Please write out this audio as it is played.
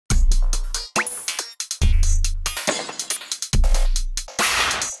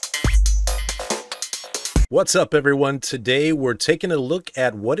What's up, everyone? Today we're taking a look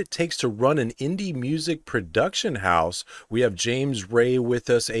at what it takes to run an indie music production house. We have James Ray with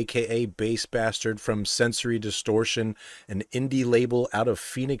us, aka Bass Bastard from Sensory Distortion, an indie label out of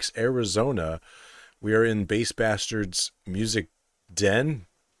Phoenix, Arizona. We are in Bass Bastard's music den.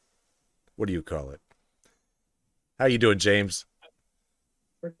 What do you call it? How you doing, James?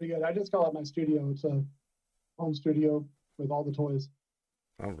 Pretty good. I just call it my studio. It's a home studio with all the toys.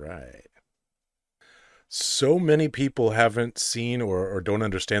 All right. So many people haven't seen or don't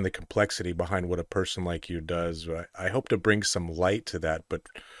understand the complexity behind what a person like you does. I hope to bring some light to that. But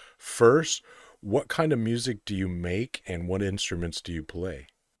first, what kind of music do you make and what instruments do you play?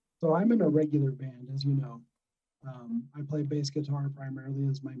 So I'm in a regular band, as you know. I play bass guitar primarily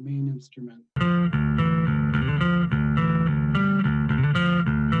as my main instrument.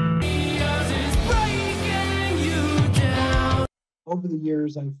 Over the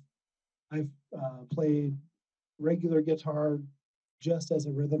years, I've played regular guitar just as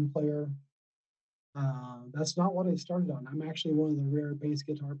a rhythm player. That's not what I started on. I'm actually one of the rare bass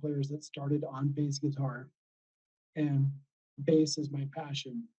guitar players that started on bass guitar, and bass is my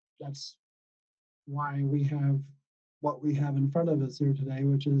passion. That's why we have what we have in front of us here today,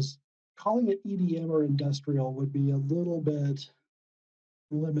 which is calling it EDM or industrial would be a little bit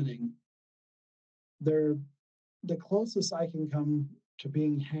limiting. They're the closest I can come to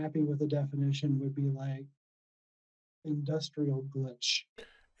being happy with the definition would be like industrial glitch.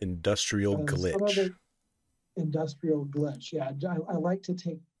 Industrial Some of glitch. it industrial glitch. Yeah, I like to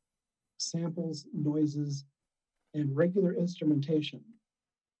take samples, noises, and regular instrumentation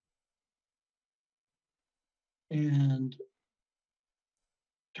and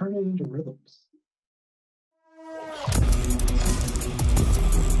turn it into rhythms.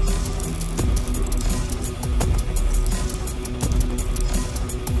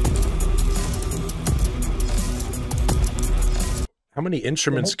 How many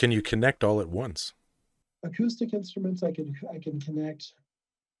instruments can you connect all at once? Acoustic instruments, I can connect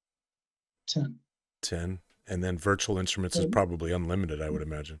 10. 10. And then virtual instruments is probably unlimited, I would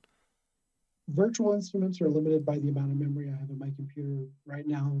imagine. Virtual instruments are limited by the amount of memory I have in my computer. Right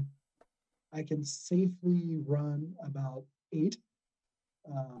now, I can safely run about 8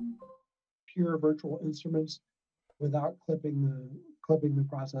 pure virtual instruments without clipping the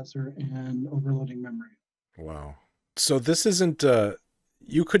processor and overloading memory. Wow. So this isn't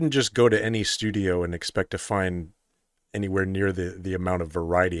you couldn't just go to any studio and expect to find anywhere near the amount of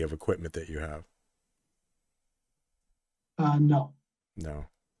variety of equipment that you have. No. No.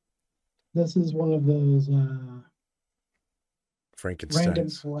 This is one of those random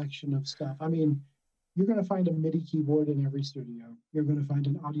Frankenstein's. collection of stuff. I mean, you're going to find a MIDI keyboard in every studio. You're going to find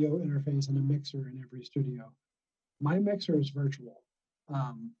an audio interface and a mixer in every studio. My mixer is virtual.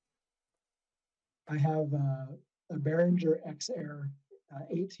 I have a Behringer X Air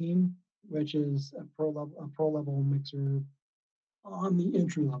 18, which is a pro level mixer on the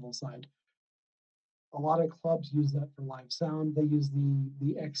entry level side. A lot of clubs use that for live sound. They use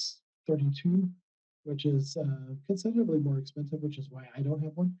the X32, which is considerably more expensive, which is why I don't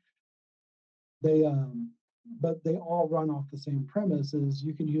have one. But they all run off the same premise: is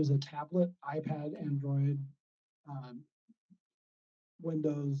you can use a tablet, iPad, Android,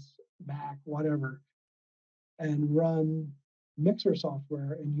 Windows, Mac, whatever, and run mixer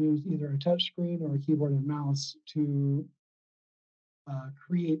software and use either a touch screen or a keyboard and mouse to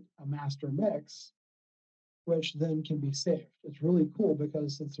create a master mix, which then can be saved. It's really cool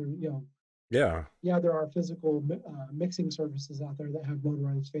because it's, Yeah. there are physical mixing services out there that have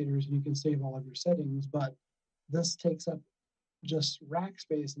motorized faders and you can save all of your settings, but this takes up just rack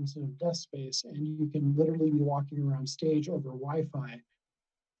space instead of desk space, and you can literally be walking around stage over Wi-Fi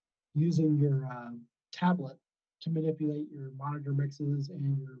using your tablet to manipulate your monitor mixes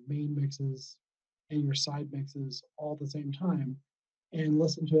and your main mixes and your side mixes all at the same time, and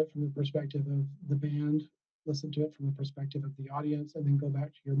listen to it from the perspective of the band, listen to it from the perspective of the audience, and then go back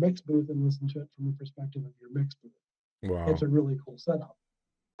to your mix booth and listen to it from the perspective of your mix booth. It's Wow. a really cool setup.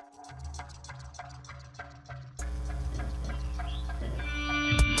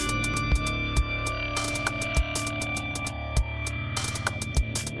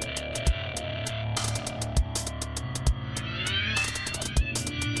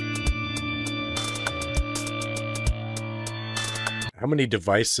 How many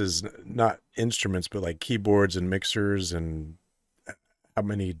devices, not instruments, but like keyboards and mixers, and how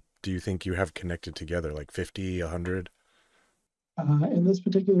many do you think you have connected together? Like 50, 100? In this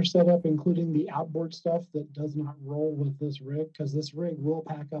particular setup, including the outboard stuff that does not roll with this rig, because this rig will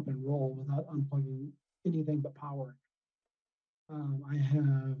pack up and roll without unplugging anything but power. I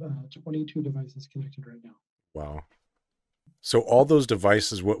have 22 devices connected right now. Wow. So all those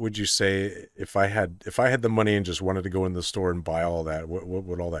devices, what would you say if I had the money and just wanted to go in the store and buy all that, what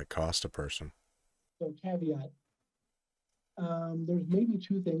would all that cost a person? So caveat, there's maybe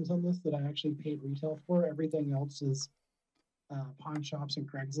two things on this that I actually paid retail for. Everything else is pawn shops and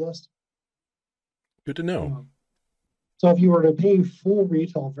Craigslist. Good to know. So, so if you were to pay full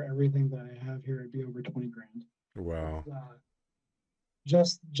retail for everything that I have here, it'd be over 20 grand. Wow. It's,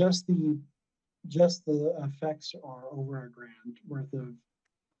 just just the just the effects are over a grand worth of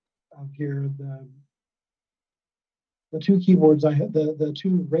here. The two keyboards I have, the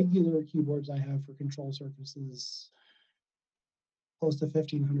two regular keyboards I have for control surfaces, close to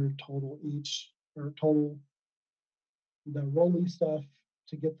 1,500 total each, or total. The Rolly stuff,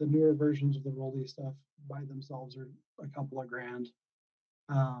 to get the newer versions of the Rolly stuff by themselves, are a couple of grand.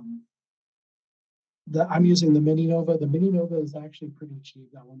 Um, I'm using the Mini Nova. The Mini Nova is actually pretty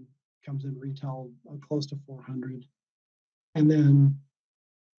cheap. That one comes in retail close to 400. And then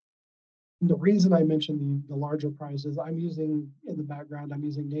the reason I mentioned the larger prizes, I'm using in the background, I'm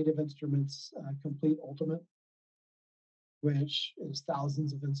using Native Instruments Complete Ultimate, which is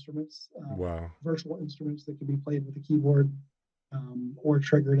thousands of instruments, Wow. virtual instruments that can be played with a keyboard, or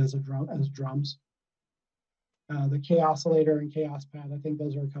triggered as drums. The K oscillator and Chaos pad, I think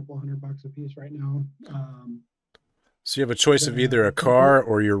those are a couple $100 a piece right now. So you have a choice of either a The car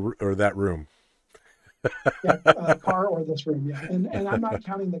or your or that room. Yeah, car or this room, yeah, and I'm not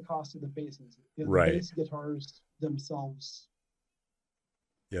counting the cost of the basses. You know, the Right. bass guitars themselves,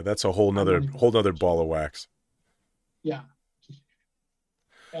 Yeah, that's a I'm not even whole nother touching. ball of wax. Yeah,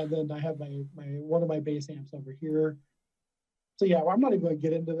 and then I have my one of my bass amps over here. So yeah, well, I'm not even going to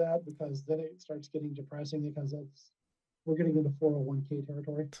get into that because then it starts getting depressing because we're getting into 401k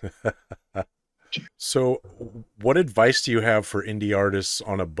territory. So what advice do you have for indie artists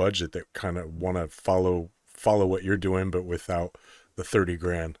on a budget that kind of want to follow what you're doing but without the 30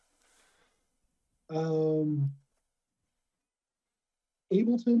 grand? Um,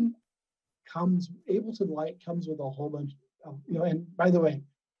 Ableton Light comes with a whole bunch of, and by the way,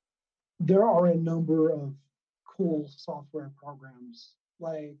 there are a number of cool software programs.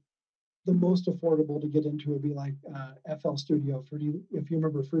 Like the most affordable to get into would be like FL Studio. If you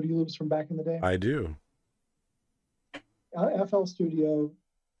remember Fruity Loops from back in the day, I do. FL Studio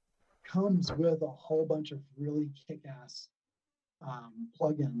comes with a whole bunch of really kick-ass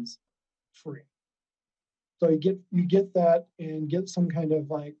plugins free. So you get that and get some kind of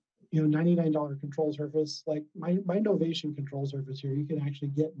like $99 control surface. Like my Novation control surface here, you can actually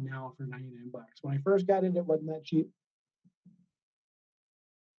get now for $99. When I first got it wasn't that cheap.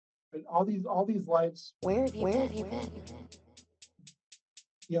 But all these lights, Where have you been?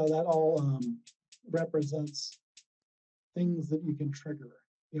 that all represents things that you can trigger.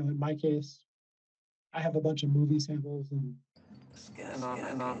 In my case, I have a bunch of movie samples and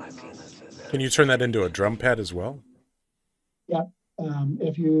Can you turn that into a drum pad as well? yeah.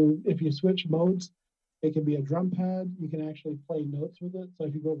 If you switch modes, it can be a drum pad. You can actually play notes with it. So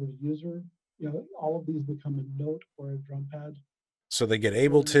if you go over to user, all of these become a note or a drum pad. So they get Or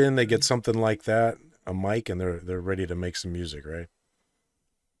Ableton, they get something like that, a mic, and they're ready to make some music, right?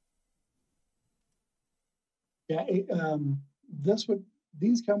 yeah, this would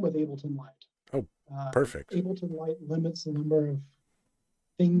these come with Ableton Light. Oh, perfect. Ableton Light limits the number of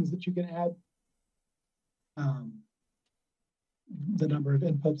things that you can add, um, the number of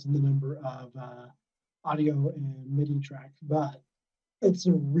inputs and the number of audio and MIDI tracks, but it's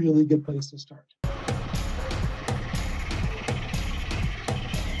a really good place to start.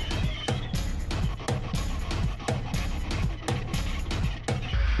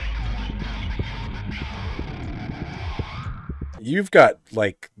 You've got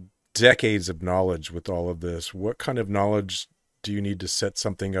like decades of knowledge with all of this. What kind of knowledge do you need to set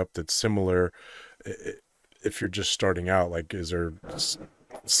something up that's similar if you're just starting out? Like, is there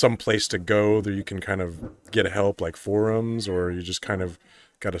some place to go that you can kind of get help, like forums, or you just kind of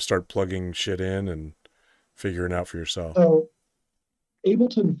got to start plugging shit in and figuring out for yourself? So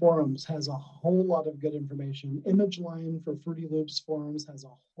Ableton Forums has a whole lot of good information. ImageLine for Fruity Loops Forums has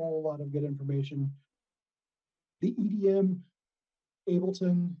a whole lot of good information. The EDM,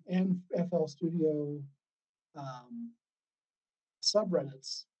 Ableton, and FL Studio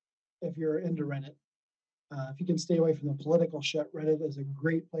subreddits, if you're into Reddit. If you can stay away from the political shit, Reddit is a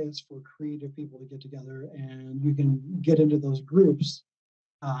great place for creative people to get together and you can get into those groups.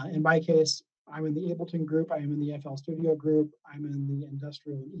 In my case, I'm in the Ableton group, I'm in the FL Studio group, I'm in the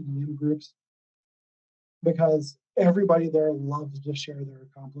industrial and EDM groups because everybody there loves to share their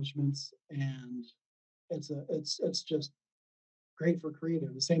accomplishments and it's just great for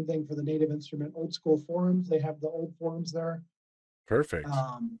creative. The same thing for the Native Instrument old school forums. They have the old forums there. Perfect.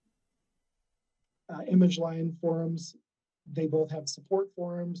 Um, Image line forums, they both have support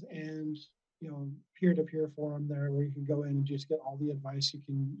forums and peer-to-peer forum there where you can go in and just get all the advice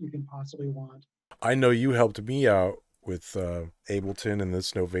you can possibly want. I know you helped me out with Ableton and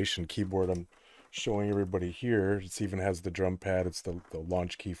this Novation keyboard I'm showing everybody here. It even has the drum pad. It's the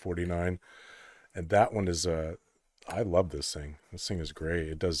Launch Key 49. And that one is I love this thing. This thing is great.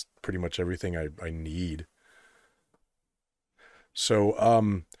 It does pretty much everything I need. So,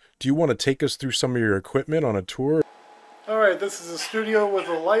 do you want to take us through some of your equipment on a tour? All right, this is the studio with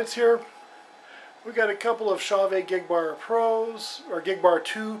the lights here. We got a couple of Chauvet Gig Bar Pros, or Gig Bar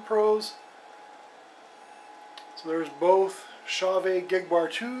 2 Pros. So there's both Chauvet Gig Bar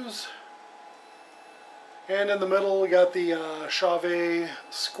 2s. And in the middle we got the Chauvet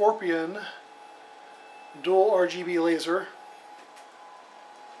Scorpion dual RGB laser.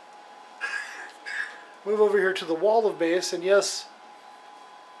 Move over here to the wall of bass, and yes,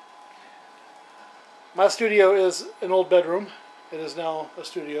 my studio is an old bedroom. It is now a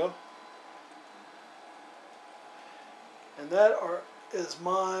studio. And that is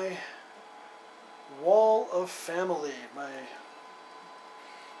my wall of family.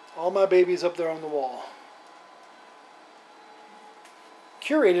 All my babies up there on the wall.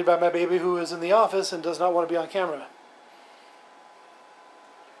 Curated by my baby who is in the office and does not want to be on camera.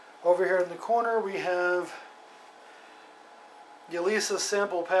 Over here in the corner we have the Elisa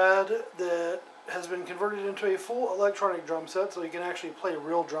sample pad that has been converted into a full electronic drum set, so you can actually play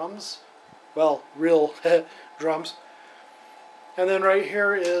real drums. Well, real drums. And then right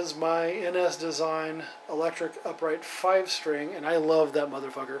here is my NS Design electric upright 5-string, and I love that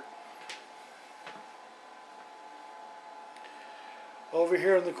motherfucker. Over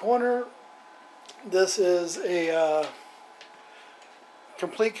here in the corner, this is a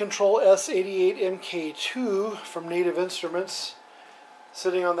Complete Control S88 MK2 from Native Instruments.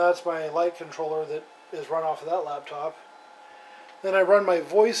 Sitting on that's my light controller that is run off of that laptop. Then I run my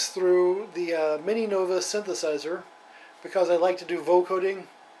voice through the Mini Nova synthesizer because I like to do vocoding.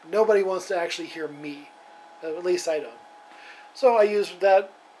 Nobody wants to actually hear me. At least I don't. So I use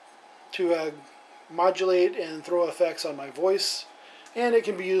that to modulate and throw effects on my voice. And it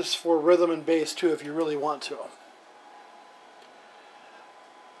can be used for rhythm and bass too if you really want to.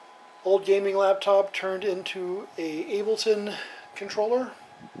 Old gaming laptop turned into a Ableton controller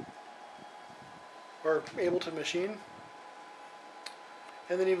or Ableton machine.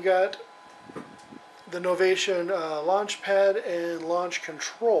 And then you've got the Novation launch pad and launch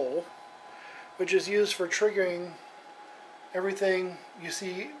control, which is used for triggering everything you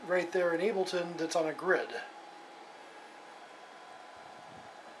see right there in Ableton that's on a grid.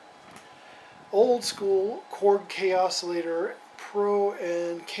 Old school Korg K-Oscillator Pro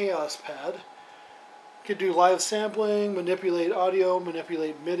and Chaos pad. You could do live sampling, manipulate audio,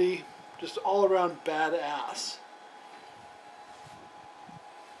 manipulate MIDI, just all around badass.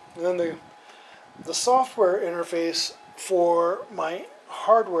 And then the software interface for my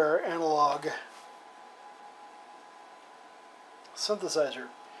hardware analog synthesizer.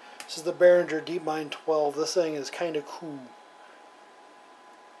 This is the Behringer DeepMind 12. This thing is kind of cool.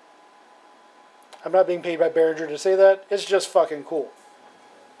 I'm not being paid by Behringer to say that. It's just fucking cool.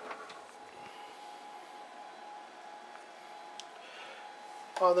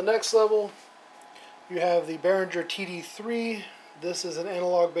 On the next level, you have the Behringer TD3. This is an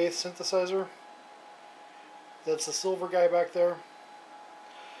analog-based synthesizer. That's the silver guy back there.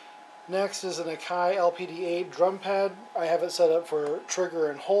 Next is an Akai LPD8 drum pad. I have it set up for trigger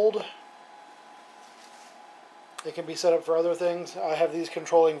and hold. It can be set up for other things. I have these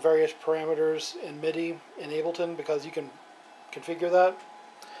controlling various parameters in MIDI in Ableton because you can configure that.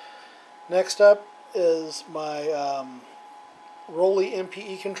 Next up is my Roly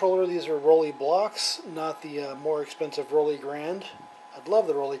MPE controller. These are Roly blocks, not the more expensive Roly Grand. I'd love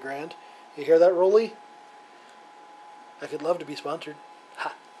the Roly Grand. You hear that, Roly? I could love to be sponsored.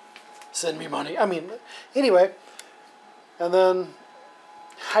 Ha! Send me money. I mean, anyway. And then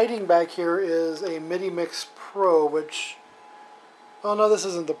hiding back here is a MIDI Mix Pro, which... Oh no, this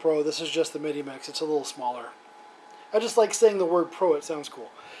isn't the Pro. This is just the MIDI Mix. It's a little smaller. I just like saying the word Pro. It sounds cool.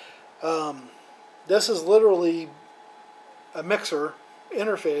 This is literally a mixer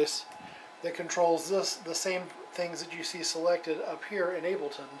interface that controls the same things that you see selected up here in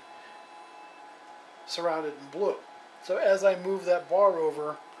Ableton, surrounded in blue. So as I move that bar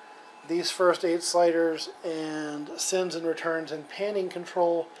over, these first 8 sliders and sends and returns and panning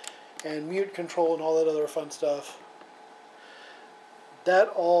control and mute control and all that other fun stuff, that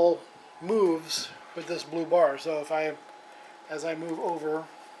all moves with this blue bar. So if I As I move over,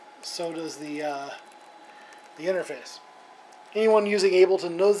 so does the interface. Anyone using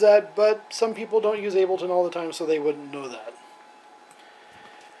Ableton knows that, but some people don't use Ableton all the time, so they wouldn't know that.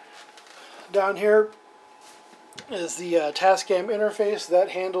 Down here is the Tascam interface that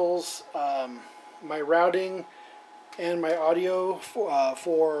handles my routing and my audio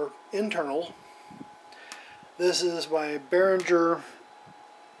for internal. This is my Behringer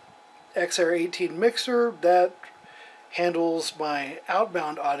XR18 mixer that handles my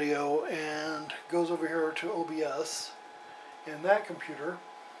outbound audio and goes over here to OBS in that computer.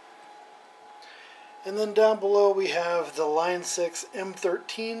 And then down below we have the Line 6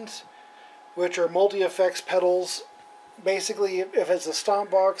 M13s, which are multi-effects pedals. Basically, if it's a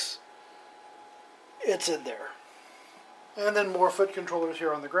stomp box, it's in there. And then more foot controllers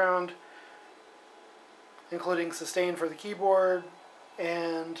here on the ground, including sustain for the keyboard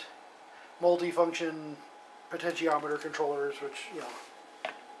and multi-function potentiometer controllers, which, you know,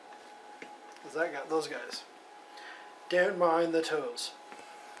 is that guy, those guys. Don't mind the toes.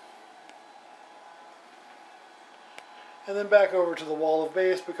 And then back over to the wall of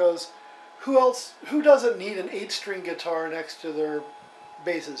bass, because who doesn't need an 8-string guitar next to their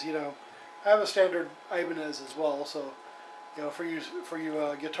basses, you know? I have a standard Ibanez as well, so, you know, for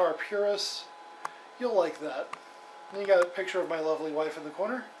you guitar purists, you'll like that. And you got a picture of my lovely wife in the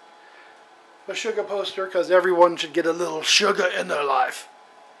corner. A sugar poster, because everyone should get a little sugar in their life.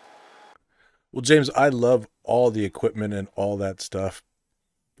 Well, James, I love all the equipment and all that stuff,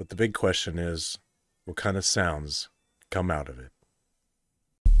 but the big question is, what kind of sounds come out of it?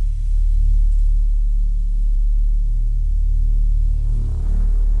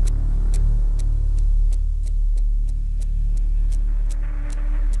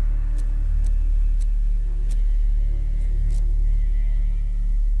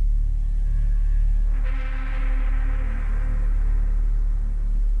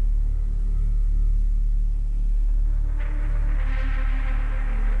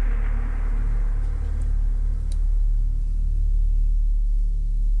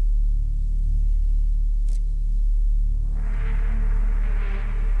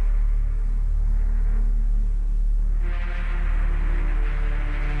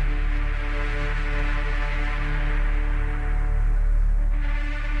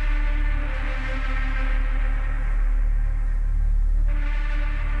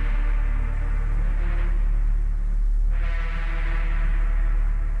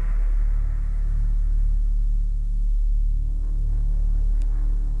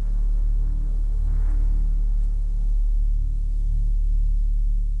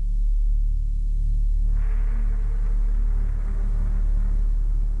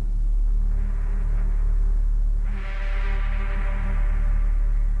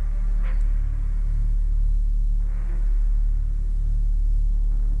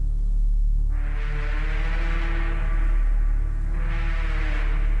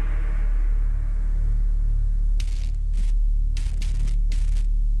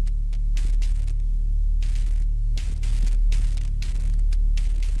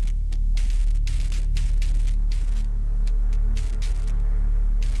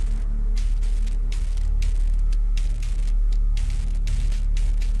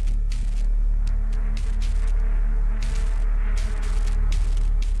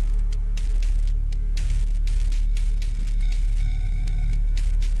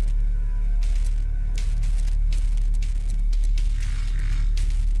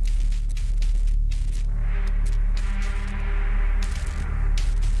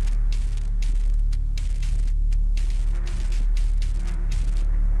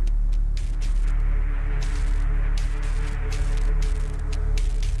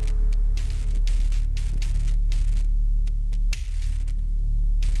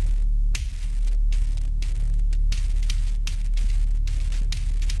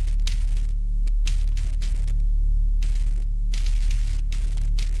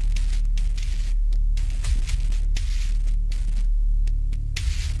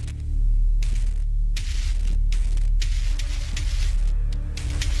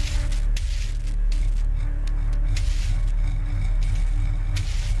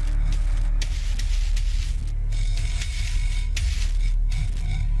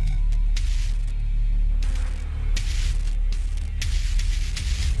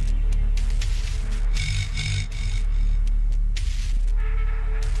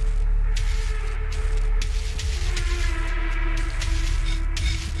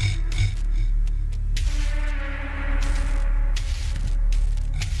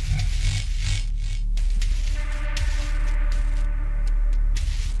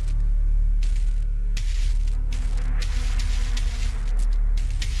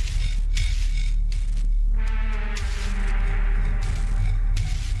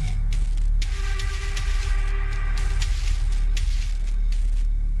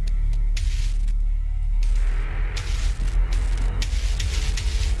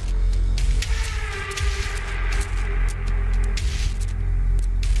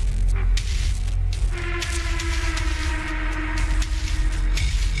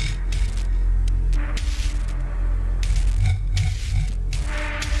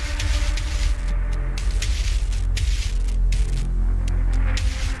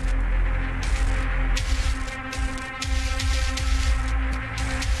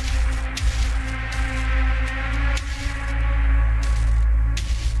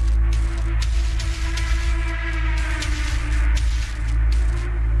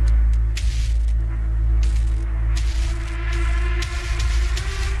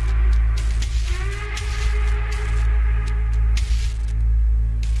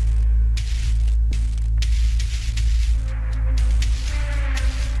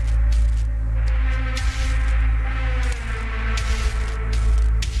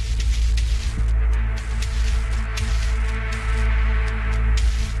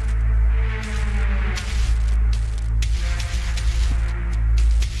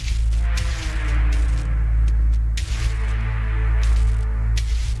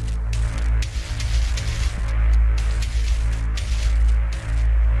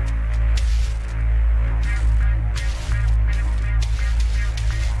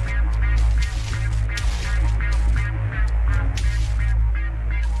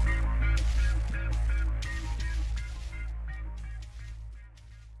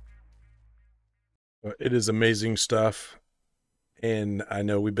 It is amazing stuff. And I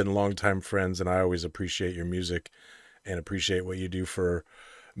know we've been longtime friends, and I always appreciate your music and appreciate what you do for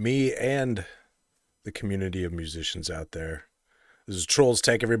me and the community of musicians out there. This is Trolls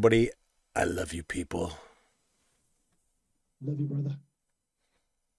Tech, everybody. I love you, people. Love you, brother.